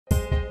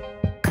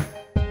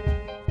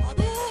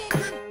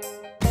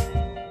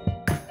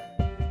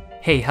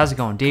Hey, how's it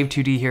going? Dave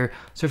 2D here.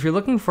 So if you're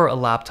looking for a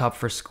laptop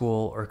for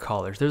school or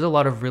college, there's a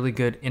lot of really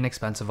good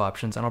inexpensive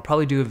options, and I'll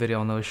probably do a video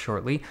on those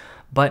shortly.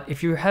 But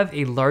if you have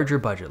a larger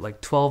budget,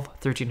 like $1,200,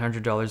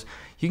 $1,300,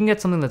 you can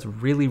get something that's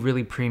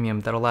really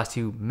premium that'll last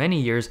you many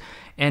years.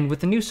 And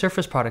with the new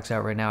Surface products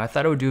out right now, I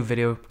thought I would do a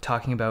video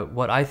talking about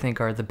what I think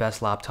are the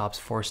best laptops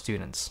for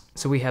students.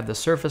 So we have the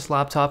Surface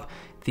laptop,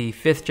 the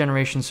 5th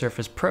generation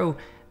Surface Pro,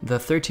 the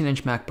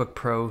 13-inch MacBook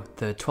Pro,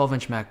 the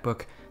 12-inch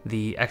MacBook,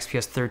 the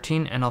XPS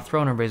 13, and I'll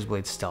throw in a Razer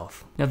Blade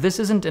Stealth. Now this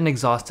isn't an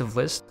exhaustive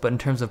list, but in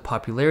terms of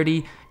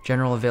popularity,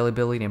 general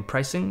availability, and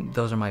pricing,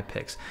 those are my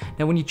picks.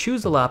 Now when you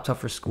choose a laptop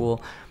for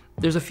school,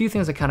 there's a few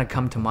things that kind of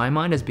come to my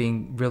mind as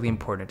being really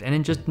important, and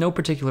in just no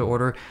particular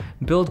order,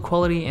 build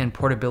quality and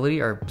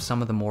portability are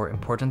some of the more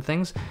important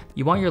things.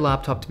 You want your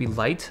laptop to be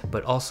light,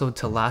 but also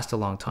to last a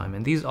long time,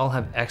 and these all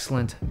have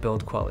excellent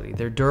build quality.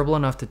 They're durable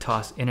enough to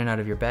toss in and out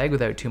of your bag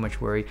without too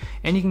much worry,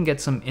 and you can get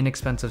some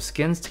inexpensive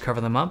skins to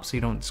cover them up so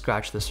you don't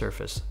scratch the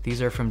surface.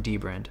 These are from D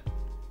brand.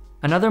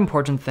 Another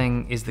important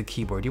thing is the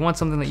keyboard. You want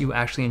something that you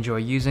actually enjoy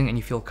using and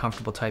you feel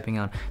comfortable typing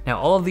on. Now,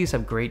 all of these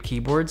have great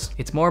keyboards.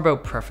 It's more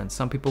about preference.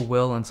 Some people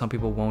will and some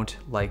people won't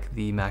like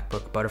the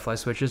MacBook butterfly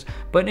switches,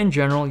 but in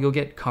general, you'll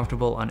get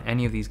comfortable on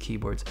any of these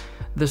keyboards.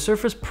 The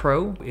Surface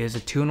Pro is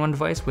a 2-in-1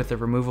 device with a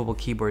removable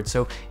keyboard.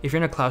 So if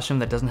you're in a classroom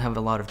that doesn't have a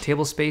lot of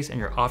table space and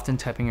you're often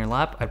typing your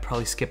lap, I'd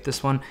probably skip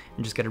this one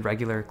and just get a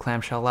regular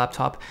clamshell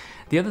laptop.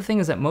 The other thing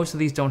is that most of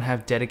these don't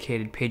have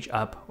dedicated page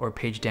up or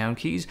page down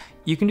keys.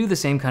 You can do the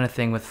same kind of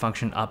thing with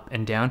function up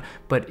and down,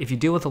 but if you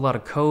deal with a lot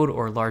of code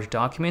or large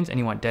documents and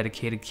you want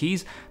dedicated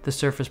keys, the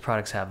Surface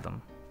products have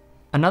them.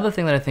 Another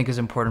thing that I think is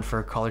important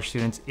for college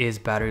students is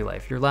battery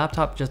life. Your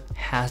laptop just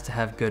has to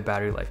have good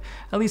battery life,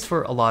 at least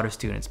for a lot of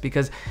students,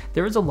 because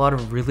there is a lot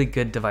of really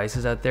good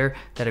devices out there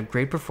that have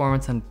great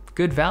performance and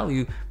good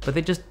value, but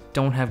they just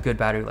don't have good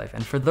battery life.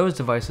 And for those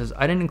devices,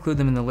 I didn't include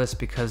them in the list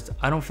because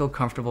I don't feel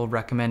comfortable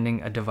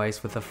recommending a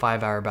device with a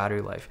 5-hour battery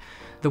life.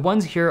 The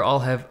ones here all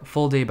have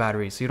full day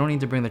batteries, so you don't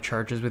need to bring the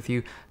chargers with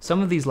you.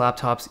 Some of these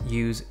laptops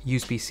use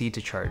USB-C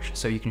to charge,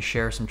 so you can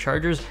share some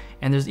chargers,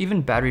 and there's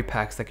even battery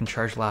packs that can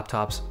charge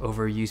laptops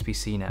over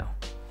USB-C now.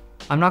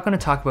 I'm not going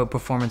to talk about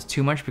performance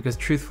too much because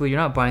truthfully, you're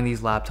not buying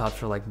these laptops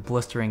for like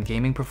blistering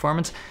gaming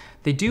performance.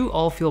 They do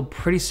all feel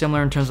pretty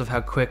similar in terms of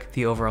how quick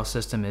the overall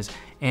system is,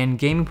 and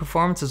gaming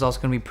performance is also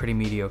going to be pretty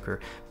mediocre.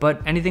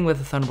 But anything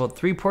with a Thunderbolt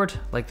 3 port,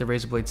 like the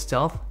Razer Blade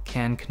Stealth,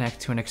 can connect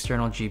to an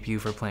external GPU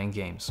for playing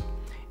games.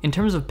 In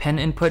terms of pen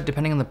input,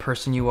 depending on the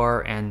person you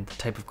are and the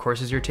type of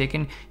courses you're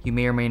taking, you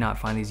may or may not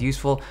find these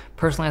useful.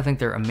 Personally, I think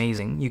they're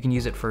amazing. You can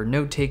use it for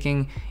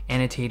note-taking,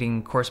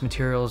 annotating course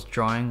materials,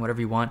 drawing,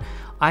 whatever you want.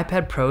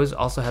 iPad Pros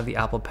also have the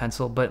Apple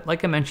Pencil, but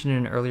like I mentioned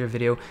in an earlier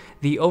video,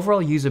 the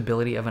overall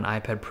usability of an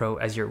iPad Pro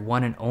as your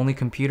one and only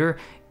computer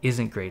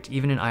isn't great,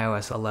 even in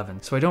iOS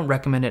 11, so I don't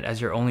recommend it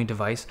as your only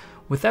device.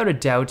 Without a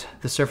doubt,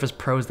 the Surface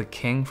Pro is the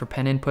king for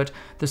pen input.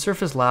 The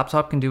Surface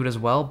laptop can do it as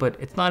well, but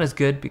it's not as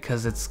good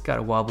because it's got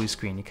a wobbly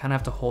screen. You kind of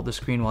have to hold the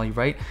screen while you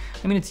write.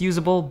 I mean, it's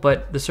usable,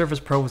 but the Surface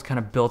Pro was kind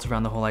of built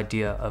around the whole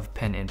idea of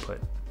pen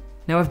input.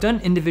 Now I've done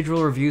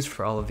individual reviews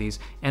for all of these,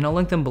 and I'll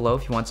link them below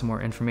if you want some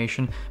more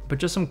information, but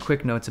just some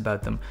quick notes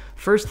about them.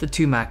 First, the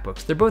two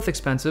MacBooks. They're both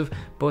expensive,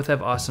 both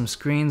have awesome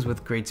screens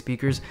with great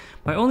speakers.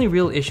 My only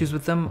real issues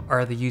with them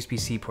are the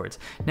USB-C ports.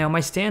 Now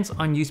my stance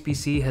on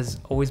USB-C has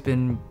always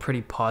been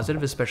pretty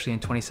positive, especially in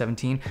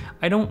 2017.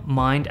 I don't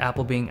mind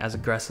Apple being as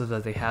aggressive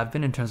as they have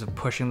been in terms of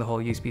pushing the whole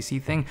USB-C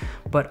thing,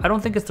 but I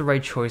don't think it's the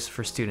right choice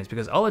for students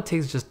because all it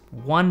takes is just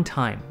one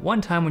time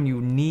when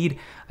you need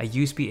a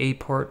USB-A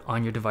port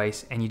on your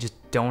device and you just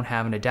don't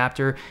have an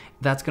adapter,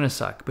 that's gonna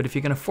suck. But if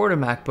you can afford a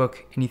MacBook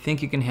and you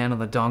think you can handle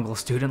the dongle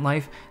student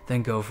life,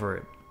 then go for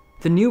it.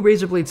 The new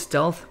Razer Blade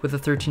Stealth with a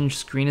 13-inch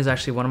screen is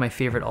actually one of my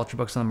favorite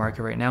Ultrabooks on the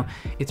market right now.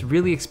 It's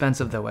really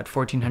expensive though at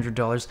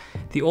 $1,400.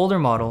 The older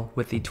model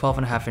with the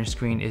 12.5-inch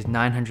screen is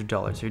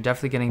 $900, so you're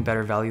definitely getting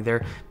better value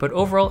there. But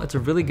overall, it's a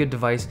really good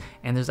device,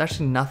 and there's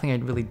actually nothing I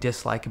really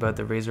dislike about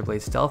the Razer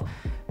Blade Stealth.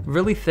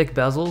 Really thick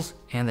bezels,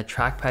 and the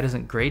trackpad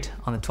isn't great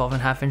on the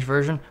 12.5-inch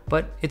version,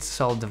 but it's a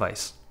solid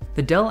device.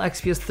 The Dell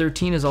XPS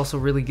 13 is also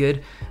really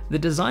good. The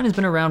design has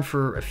been around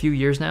for a few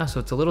years now, so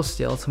it's a little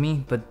stale to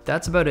me, but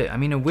that's about it. I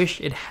mean, I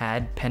wish it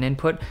had pen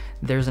input.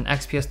 There's an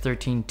XPS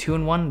 13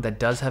 2-in-1 that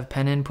does have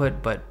pen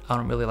input, but I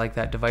don't really like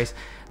that device.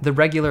 The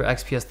regular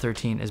XPS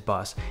 13 is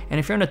boss. And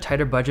if you're on a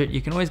tighter budget,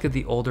 you can always get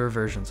the older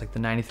versions, like the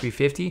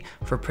 9350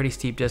 for a pretty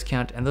steep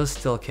discount, and those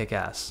still kick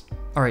ass.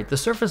 Alright, the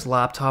Surface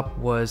laptop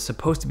was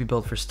supposed to be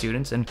built for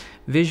students, and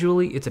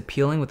visually it's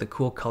appealing with the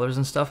cool colors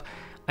and stuff.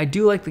 I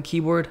do like the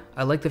keyboard,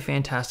 I like the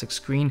fantastic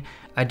screen,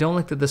 I don't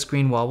like that the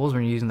screen wobbles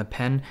when you're using the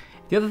pen.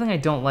 The other thing I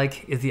don't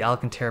like is the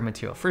Alcantara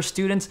material. For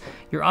students,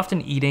 you're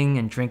often eating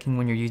and drinking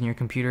when you're using your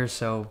computer,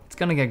 so it's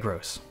gonna get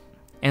gross.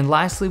 And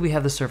lastly, we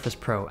have the Surface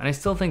Pro, and I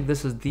still think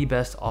this is the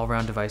best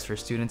all-around device for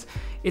students.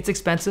 It's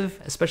expensive,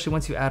 especially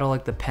once you add all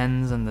like the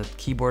pens and the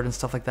keyboard and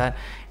stuff like that,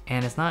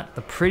 and it's not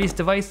the prettiest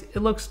device. It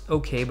looks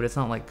okay, but it's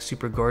not like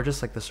super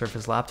gorgeous like the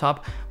Surface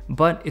laptop,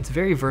 but it's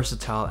very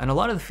versatile, and a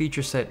lot of the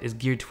feature set is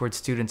geared towards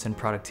students and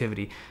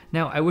productivity.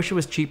 Now, I wish it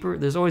was cheaper.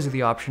 There's always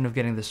the option of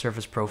getting the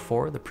Surface Pro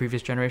 4, the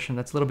previous generation.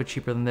 That's a little bit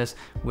cheaper than this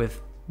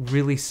with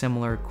really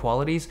similar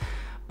qualities.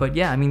 But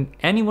yeah, I mean,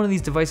 any one of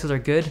these devices are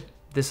good.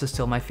 This is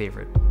still my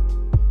favorite.